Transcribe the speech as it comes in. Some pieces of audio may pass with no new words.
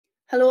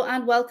Hello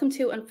and welcome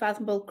to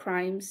Unfathomable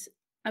Crimes.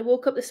 I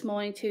woke up this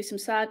morning to some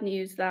sad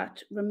news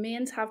that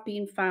remains have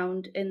been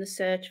found in the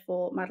search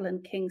for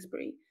Madeline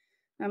Kingsbury.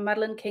 Now,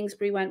 Madeline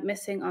Kingsbury went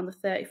missing on the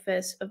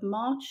 31st of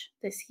March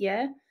this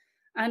year,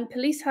 and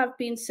police have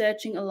been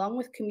searching along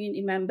with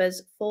community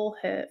members for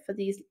her for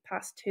these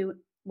past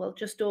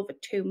just over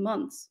 2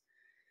 months.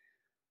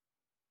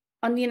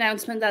 On the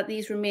announcement that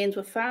these remains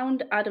were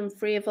found, Adam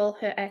Fravel,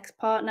 her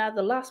ex-partner,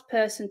 the last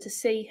person to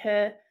see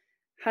her,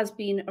 has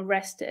been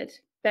arrested.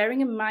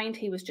 Bearing in mind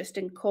he was just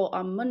in court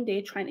on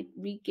Monday trying to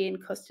regain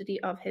custody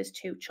of his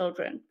two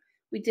children.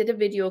 We did a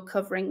video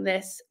covering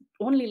this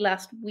only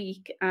last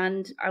week,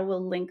 and I will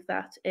link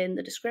that in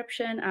the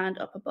description and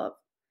up above.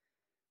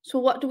 So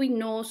what do we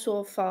know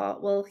so far?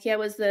 Well, here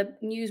was the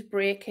news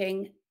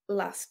breaking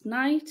last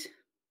night.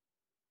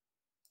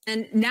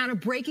 And now to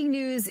breaking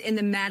news in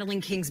the Madeline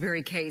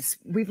Kingsbury case.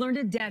 We've learned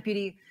a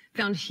deputy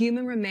found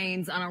human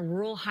remains on a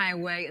rural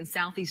highway in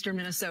southeastern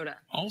Minnesota.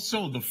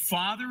 Also, the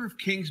father of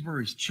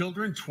Kingsbury's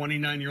children,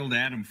 29-year-old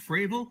Adam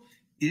Fravel,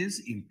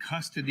 is in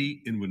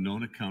custody in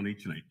Winona County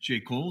tonight.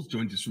 Jay Coles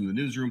joins us from the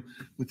newsroom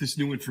with this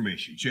new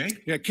information. Jay?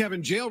 Yeah,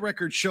 Kevin, jail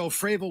records show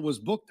Fravel was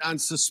booked on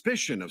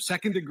suspicion of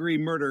second-degree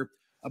murder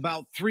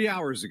about 3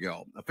 hours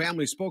ago. A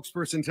family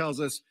spokesperson tells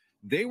us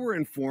they were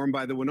informed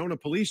by the Winona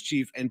police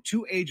chief and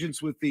two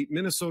agents with the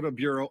Minnesota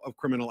Bureau of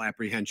Criminal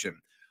Apprehension.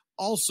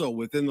 Also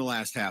within the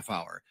last half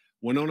hour,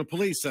 Winona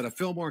police said a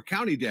Fillmore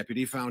County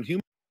deputy found human.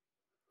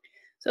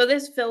 So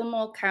this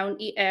Fillmore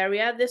County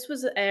area, this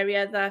was the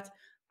area that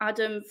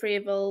Adam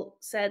Fravel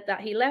said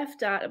that he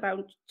left at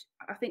about,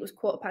 I think it was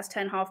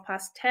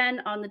 10:15,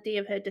 10:30 on the day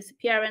of her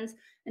disappearance,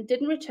 and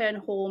didn't return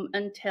home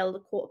until the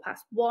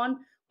 1:15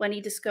 when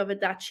he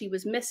discovered that she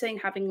was missing,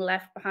 having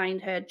left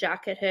behind her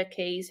jacket, her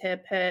keys, her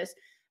purse,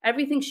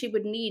 everything she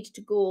would need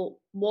to go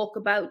walk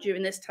about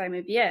during this time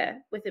of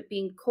year, with it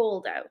being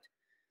cold out.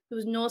 There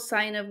was no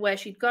sign of where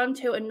she'd gone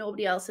to, and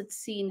nobody else had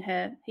seen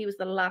her. He was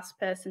the last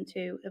person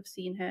to have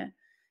seen her,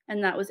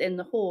 and that was in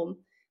the home.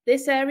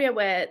 This area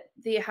where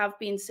they have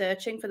been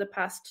searching for the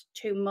past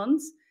 2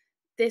 months,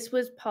 this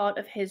was part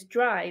of his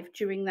drive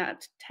during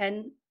that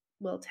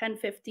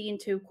 10:15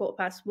 to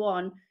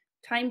 1:15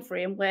 time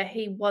frame where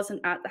he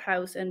wasn't at the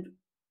house, and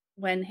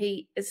when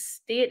he is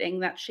stating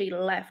that she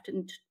left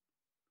and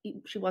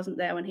she wasn't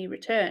there when he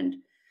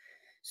returned.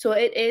 So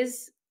it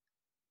is,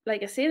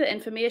 like I say, the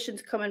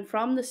information's coming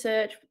from the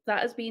search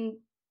that has been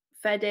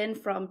fed in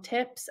from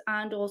tips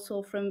and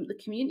also from the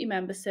community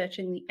members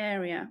searching the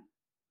area.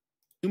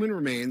 Human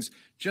remains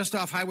just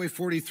off Highway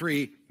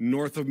 43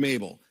 north of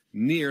Mabel,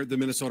 near the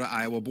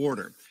Minnesota-Iowa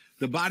border.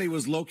 The body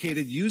was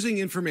located using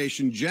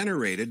information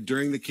generated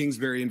during the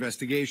Kingsbury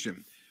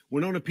investigation.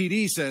 Winona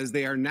PD says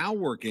they are now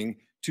working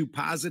to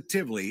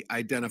positively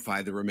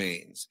identify the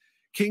remains.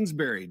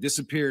 Kingsbury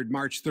disappeared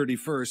March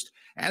 31st.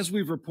 As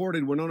we've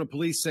reported, Winona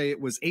police say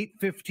it was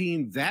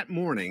 8:15 that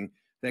morning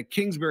that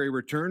Kingsbury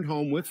returned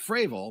home with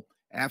Fravel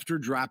after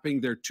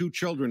dropping their two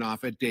children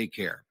off at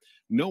daycare.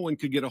 No one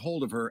could get a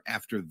hold of her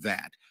after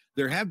that.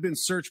 There have been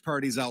search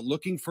parties out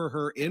looking for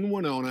her in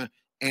Winona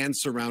and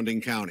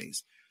surrounding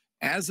counties.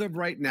 As of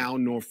right now,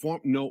 no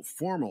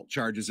formal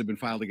charges have been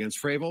filed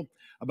against Fravel.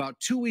 About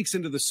 2 weeks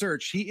into the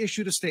search, he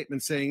issued a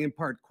statement saying, in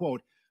part,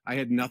 quote, "I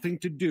had nothing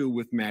to do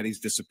with Maddie's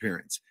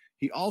disappearance."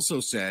 He also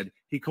said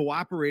he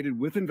cooperated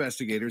with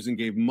investigators and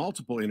gave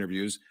multiple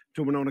interviews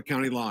to Winona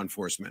County law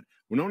enforcement.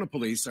 Winona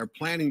police are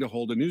planning to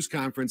hold a news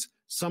conference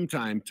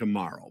sometime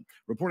tomorrow.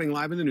 Reporting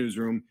live in the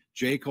newsroom,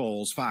 Jay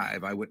Coles,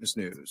 5 Eyewitness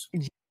News.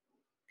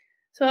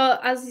 So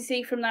as you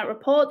see from that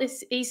report,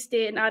 this East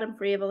State and Adam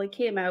Fravel, he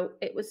came out.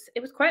 It was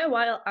quite a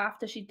while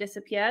after she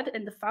disappeared,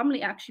 and the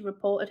family actually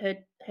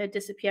reported her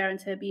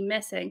disappearance, her being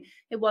missing.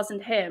 It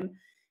wasn't him.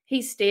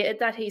 He stated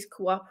that he's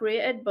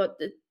cooperated, but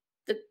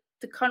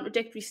the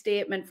contradictory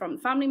statement from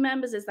family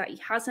members is that he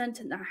hasn't,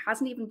 and that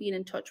hasn't even been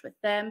in touch with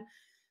them.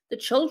 The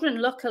children,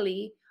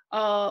 luckily,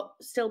 are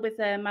still with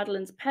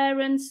Madeline's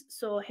parents,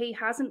 so he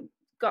hasn't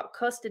got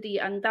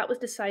custody, and that was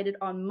decided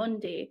on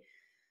Monday.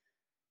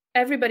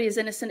 Everybody is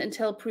innocent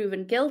until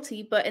proven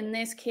guilty, but in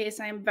this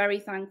case, I am very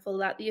thankful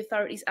that the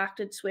authorities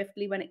acted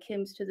swiftly when it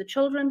comes to the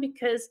children,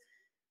 because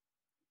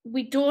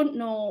we don't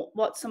know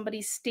what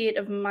somebody's state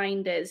of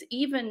mind is.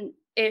 Even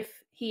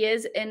if he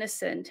is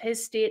innocent,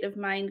 his state of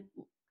mind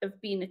of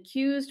being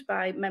accused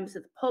by members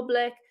of the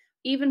public,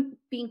 even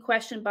being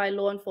questioned by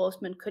law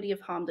enforcement, could he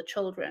have harmed the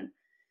children?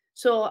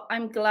 So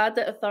I'm glad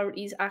that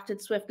authorities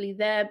acted swiftly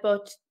there,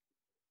 but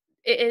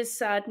it is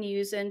sad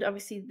news, and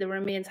obviously the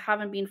remains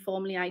haven't been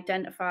formally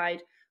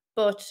identified,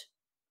 but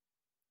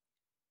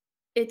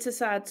it's a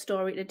sad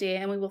story today,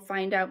 and we will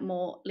find out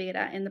more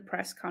later in the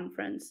press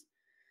conference.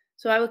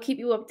 So I will keep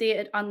you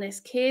updated on this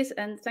case,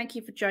 and thank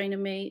you for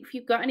joining me. If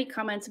you've got any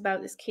comments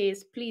about this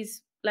case,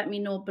 please let me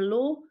know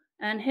below,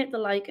 and hit the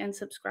like and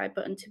subscribe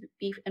button to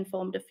be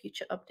informed of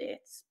future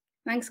updates.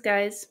 Thanks,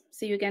 guys.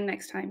 See you again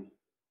next time.